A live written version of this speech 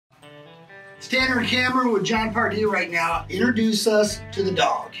Tanner and Cameron with Jon Pardi right now. Introduce us to the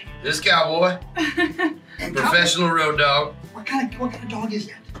dog. This cowboy, professional road dog. What kind of dog is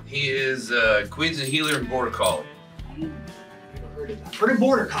that? He is Queens and Heeler and Border Collie. Never heard of that. I've heard of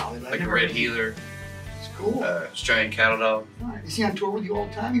Border Collie. Like a red Heeler. It's cool. Australian cattle dog. All right. Is he on tour with you all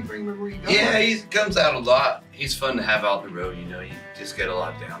the time? You bring him everywhere you go? Yeah, he comes out a lot. He's fun to have out on the road. You know, you just get a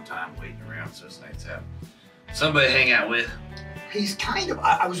lot of downtime waiting around, so it's nice to have somebody to hang out with. He's kind of,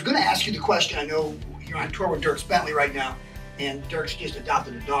 I was going to ask you the question. I know you're on tour with Dirk Bentley right now, and Dirk's just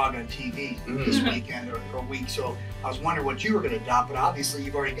adopted a dog on TV this weekend or week, so I was wondering what you were going to adopt, but obviously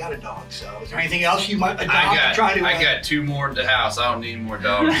you've already got a dog, so is there anything else you might adopt? I got 2 more at the house. I don't need more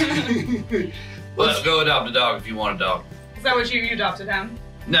dogs. Let's go adopt a dog if you want a dog. Is that what you adopted him?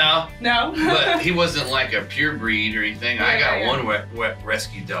 No. No? But he wasn't like a pure breed or anything. Yeah, I got one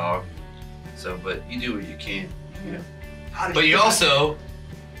rescue dog, so, but you do what you can, you know. But you also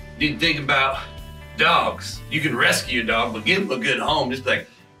need to think about dogs. You can rescue a dog, but give him a good home. Just like,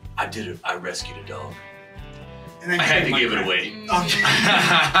 I rescued a dog. And then I had to give it away.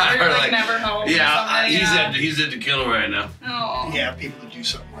 Or like never home. Yeah, he's at the kennel right now. Oh. Yeah, people that do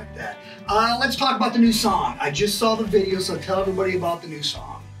something like that. Let's talk about the new song. I just saw the video, so tell everybody about the new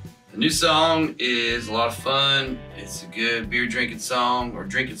song. The new song is a lot of fun. It's a good beer drinking song or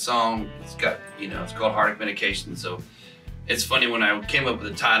drinking song. It's got, you know, it's called Heartache Medication. So it's funny when I came up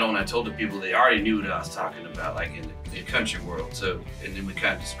with the title and I told the people, they already knew what I was talking about, like in the country world. So, and then we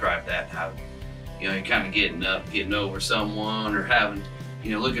kind of described that, how, you know, you're kind of getting over someone or having,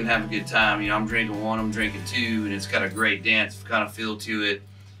 you know, looking to have a good time. You know, I'm drinking one, I'm drinking two, and it's got a great dance kind of feel to it.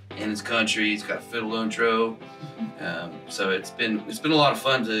 And it's country, it's got a fiddle intro. So it's been a lot of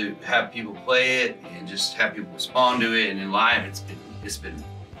fun to have people play it and just have people respond to it. And in live, it's been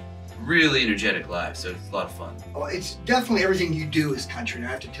really energetic live, so it's a lot of fun. Oh, it's definitely everything you do is country. And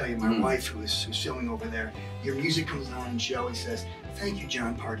I have to tell you, my wife, who's filming over there, your music comes on and she always says, "Thank you,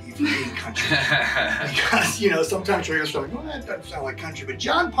 Jon Pardi, for being country." Because, you know, sometimes you're like, well, that doesn't sound like country, but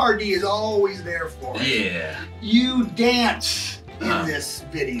Jon Pardi is always there for us. Yeah. You dance in this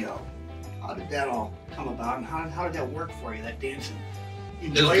video. How did that all come about, and how did that work for you, that dancing?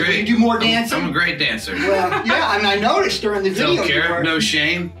 It was great. You do more dancing? I'm a great dancer. Well, yeah, and I noticed during the video. Don't care, no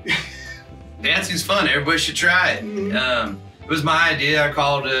shame. Dancing's fun. Everybody should try it. It was my idea. I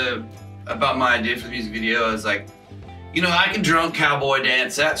called about my idea for the music video. I was like, you know, I can drunk cowboy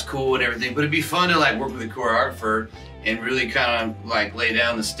dance. That's cool and everything, but it'd be fun to like work with a choreographer and really kind of like lay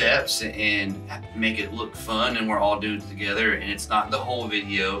down the steps and make it look fun, and we're all doing it together. And it's not the whole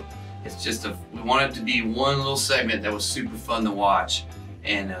video. It's just we want it to be one little segment that was super fun to watch.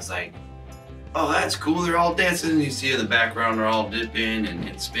 And I was like, oh, that's cool. They're all dancing, and you see in the background they're all dipping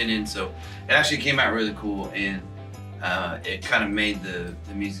and spinning. So it actually came out really cool, and it kind of made the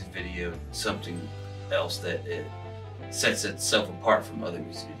music video something else that it sets itself apart from other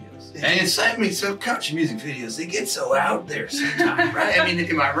music videos. And it's like, I mean, so country music videos, they get so out there sometimes, right? I mean,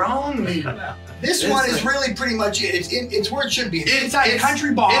 am I wrong? I mean, this one is really pretty much it. It's where it should be. It's inside a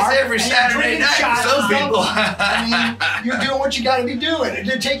country bar. It's every Saturday night for some people. I mean, you're doing what you got to be doing. Did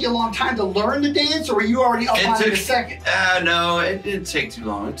it take you a long time to learn the dance, or were you already up on it in a second? No, it didn't take too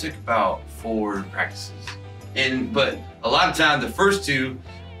long. It took about 4 practices. But a lot of times, the first 2,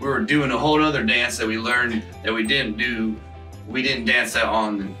 we were doing a whole other dance that we learned that we didn't do. We didn't dance that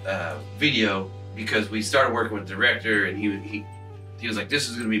on video because we started working with the director, and he was like, this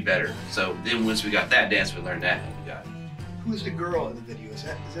is gonna be better. So then once we got that dance, we learned that, and we got it. Who's the girl in the video? Is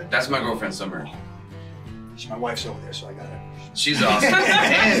that? That's my girlfriend, Summer. My wife's over there, so I got it. She's awesome.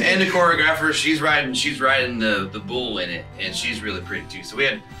 and the choreographer, she's riding the bull in it, and she's really pretty too. So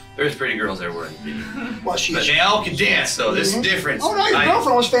there's pretty girls that were in the video. Well, but they all can dance, though. This is different. Oh no, your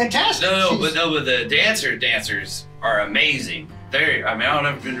girlfriend was fantastic. But the dancers are amazing. I mean, I don't know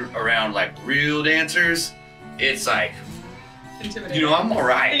if you've been around like real dancers. It's like, you know, I'm all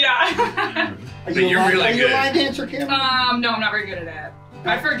right. Yeah. But you're really good. Are you a line dancer, Kim? No, I'm not very good at it.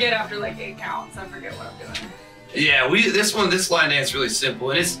 I forget after like 8 counts. I forget what I'm doing. Yeah, this line dance is really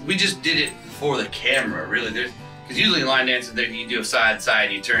simple, and we just did it for the camera, really. Because usually in line dancing, you do a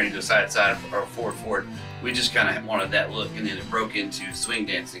side, you turn, you do a side, or forward. We just kind of wanted that look, and then it broke into swing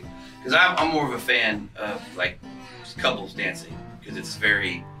dancing. Because I'm more of a fan of like couples dancing, because it's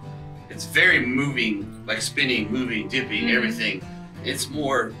very moving, like spinning, moving, dipping, everything. It's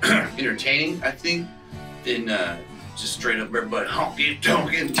more entertaining, I think, than just straight up everybody honky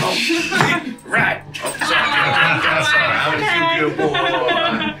tonkin' tonk. Right. Oh, sorry. I was a good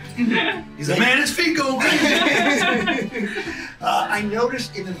boy. He's like, man, his feet go crazy. I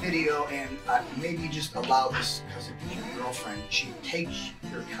noticed in the video, and maybe you just allow this because of your girlfriend, she takes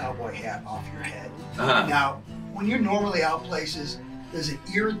your cowboy hat off your head. Now, when you're normally out places, does it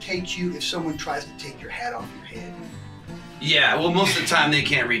irritate you if someone tries to take your hat off your head? Yeah, well, most of the time they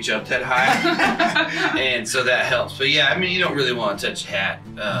can't reach up that high, and so that helps. But yeah, I mean, you don't really want to touch a hat,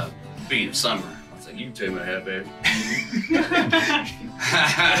 being of summer. I was like, you can take my hat, baby.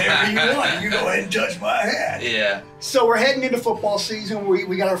 Whatever you want, you go ahead and touch my hat. Yeah. So we're heading into football season.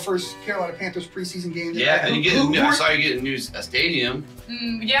 We got our first Carolina Panthers preseason game. Yeah, and I saw you get a stadium.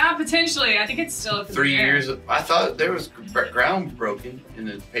 Yeah, potentially. I think it's still up in 3 the air. years. I thought there was ground broken in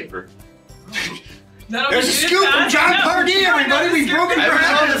the paper. There's a scoop from Jon Pardi, everybody. We've broken ground.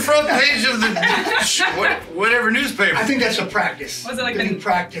 I was on the front page of the whatever newspaper. I think that's a practice. Was it like the the new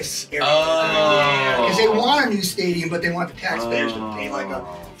practice area? Oh. Because they want a new stadium, but they want the taxpayers to pay like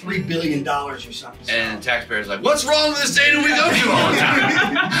 $3 billion or something. And taxpayers are like, what's wrong with the stadium we go to all the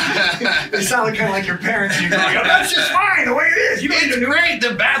time? They sound kind of like your parents. And you're going, oh, that's just fine the way it is. You don't It's need to great.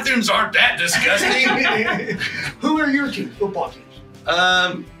 The bathrooms aren't that disgusting. Who are your teams, football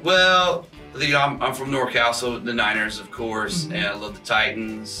teams? Well, I'm from NorCal, so the Niners, of course, and I love the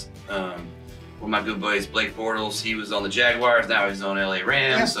Titans. One of my good buddies, Blake Bortles, he was on the Jaguars, now he's on LA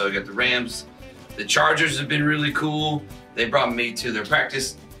Rams, so I got the Rams. The Chargers have been really cool. They brought me to their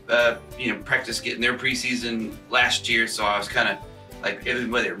practice, practice getting their preseason last year, so I was kind of like,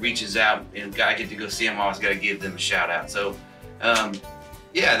 everybody that reaches out and I get to go see them, I always got to give them a shout out. So,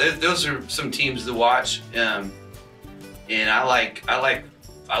 yeah, those are some teams to watch, and I like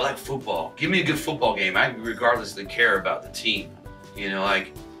football. Give me a good football game. I regardlessly care about the team. You know,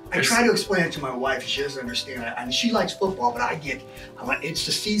 like I try to explain it to my wife. She doesn't understand. And she likes football, but it's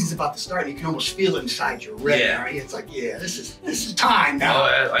the season's about to start. And you can almost feel it inside your rib. Yeah. Right? It's like, yeah, this is time now.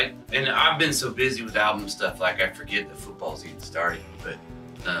 And I've been so busy with album stuff, like I forget that football's even starting. But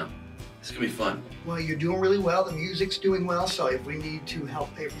it's gonna be fun. Well, you're doing really well. The music's doing well. So if we need to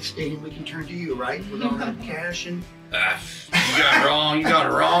help pay for the stadium, we can turn to you, right? With all that cash and. You got it wrong. You got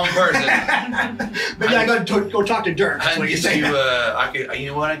the wrong person. Maybe I got to go talk to Dirk. I can get you. You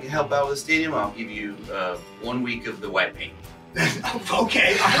know what? I can help out with the stadium. I'll give you 1 week of the white paint.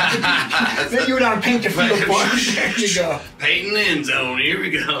 Okay. Then you and I paint the field for us. There you go. Painting the end zone. Here we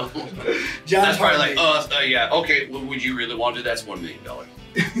go. Jon That's probably Pardi. like, yeah. Okay. Well, would you really want to do? That's $1 million.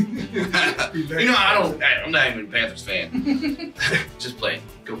 You know, I'm not even a Panthers fan. Just playing.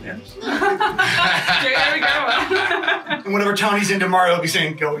 Go Panthers. There we go. And whenever Tony's in tomorrow, he'll be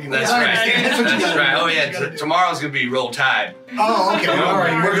saying, go. That's right. That's right. Oh, yeah. Tomorrow's going to be Roll Tide. Oh, okay. All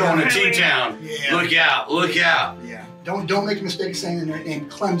right. We're going to Really? T-Town. Yeah. Look out. Look out. Yeah. Don't make a mistake of saying the name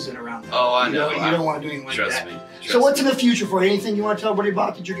Clemson around that. Oh, I know. You don't want to do anything like Trust that. me. So what's in the future for you? Anything you want to tell everybody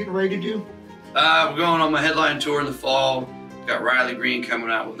about that you're getting ready to do? We're going on my headline tour in the fall. Got Riley Green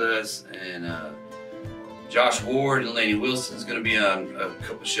coming out with us, and Josh Ward and Laney Wilson's going to be on a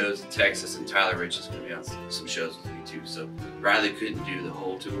couple shows in Texas, and Tyler Rich is going to be on some shows with me too. So Riley couldn't do the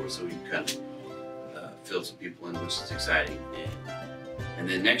whole tour, so we kind of filled some people in, which is exciting. And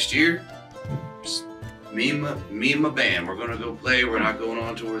then next year, just me and my band, we're going to go play. We're not going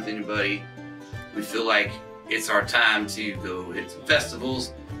on tour with anybody. We feel like it's our time to go hit some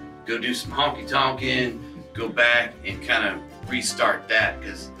festivals, go do some honky-tonkin', go back and kind of restart that,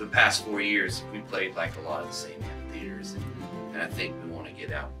 because the past 4 years we played like a lot of the same theaters, and I think we want to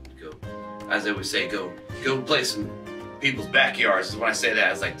get out and go, as I would say, go play some people's backyards. When I say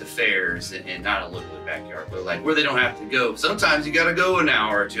that, it's like the fairs, and not a little backyard, but like where they don't have to go. Sometimes you got to go an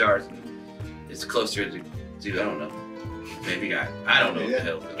hour or 2 hours. It's closer to I don't know, maybe I don't know what the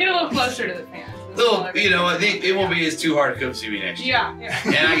hell. Get a little closer to the fans. I think it won't be as too hard to come see me next year. Yeah.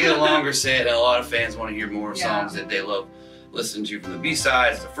 And I get a longer set, and a lot of fans want to hear more songs that they love listening to from the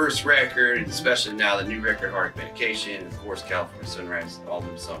B-sides, the first record, and especially now the new record, Heartache Medication, and of course California Sunrise, all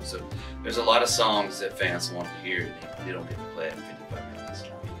them songs. So there's a lot of songs that fans want to hear, and they don't get to play it in 55 minutes.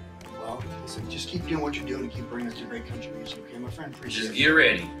 Well, listen, just keep doing what you're doing and keep bringing us to great country music, okay, my friend? Appreciate it. Just get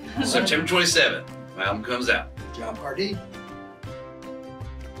ready. September 27th, my album comes out. Jon Pardi.